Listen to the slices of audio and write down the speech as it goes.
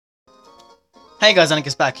Hey guys,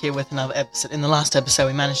 Annika's back here with another episode. In the last episode,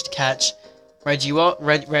 we managed to catch Reggie.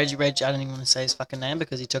 Reggie. I don't even want to say his fucking name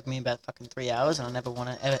because he took me about fucking 3 hours, and I never want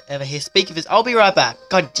to ever hear speak of his. I'll be right back.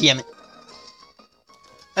 God damn it.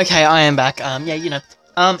 Okay, I am back. Yeah, you know.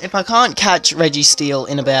 If I can't catch Reggie Steele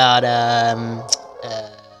in about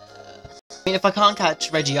if I can't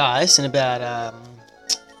catch Reggie Ice in about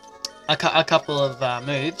a couple of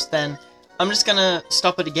moves, then I'm just gonna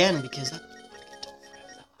stop it again because.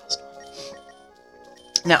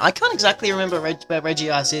 Now, I can't exactly remember where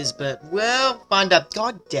Reggie Ice is, but we'll find out.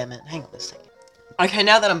 God damn it. Hang on a second. Okay,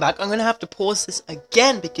 now that I'm back, I'm going to have to pause this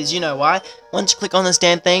again, because you know why? Once you click on this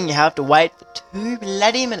damn thing, you have to wait for 2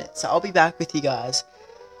 bloody minutes. So I'll be back with you guys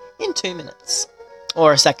in 2 minutes.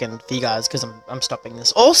 Or a second for you guys, because I'm stopping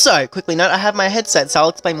this. Also, quickly note, I have my headset, so I'll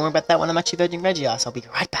explain more about that when I'm actually voting Reggie Ice. I'll be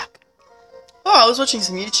right back. Oh, I was watching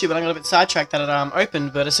some YouTube and I got a bit sidetracked that it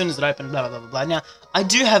opened, but as soon as it opened, blah, blah, blah, blah. Now, I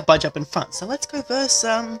do have Budge up in front, so let's go verse,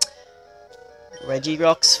 Reggie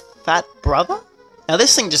Rock's fat brother? Now,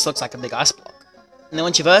 this thing just looks like a big ice block. And then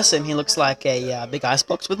once you verse him, he looks like a big ice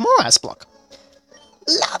block with more ice block.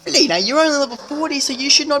 Lovely! Now, you're only level 40, so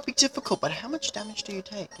you should not be difficult, but how much damage do you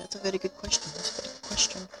take? That's a very good question. That's a very good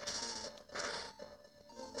question.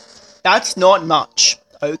 That's not much.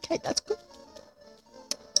 Okay, that's good.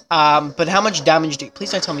 But how much damage do you...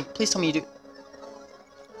 Please tell me you do...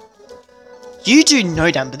 You do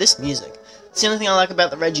no damage, but this music. It's the only thing I like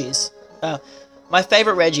about the Reggies. My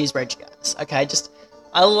favourite Reggie is Reggie Ice. Okay,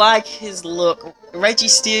 I like his look. Reggie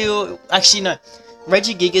Steele... Actually, no.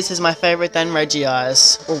 Reggie Gigas is my favourite, then Reggie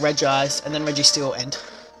Ice, or Reggie Ice, and then Reggie Steele, and...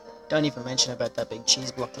 Don't even mention about that big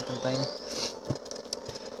cheese block looking thing.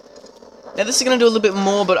 Now, this is going to do a little bit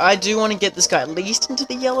more, but I do want to get this guy at least into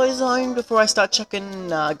the yellow zone before I start chucking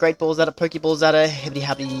great balls at it, pokeballs at it,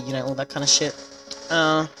 hibbity-happy, you know, all that kind of shit.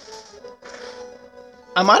 I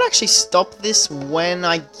might actually stop this when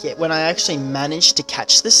I actually manage to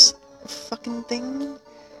catch this fucking thing.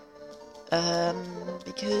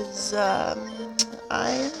 Because, I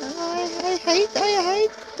hate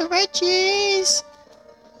the Reggies.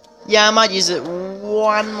 Yeah, I might use it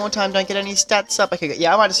one more time. Don't get any stats up. Okay,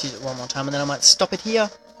 yeah, I might just use it one more time, and then I might stop it here.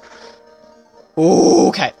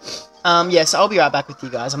 Okay. Yeah, so I'll be right back with you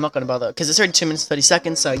guys. I'm not going to bother, because it's already 2 minutes 30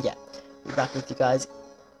 seconds, so yeah. I'll be back with you guys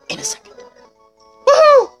in a second.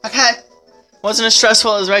 Woohoo! Okay. Wasn't as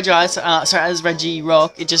stressful as as Reggie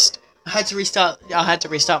Rock. It just, I had to restart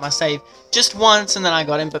my save just once, and then I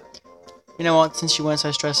got him, but you know what? Since you weren't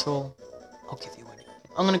so stressful, I'll give you one.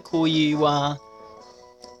 I'm going to call you,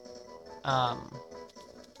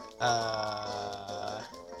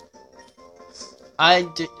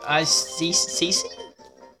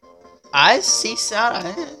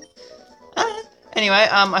 Anyway,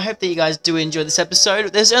 I hope that you guys do enjoy this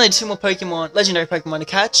episode. There's only 2 more legendary Pokemon to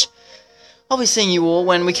catch. I'll be seeing you all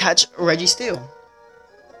when we catch Reggie Steele.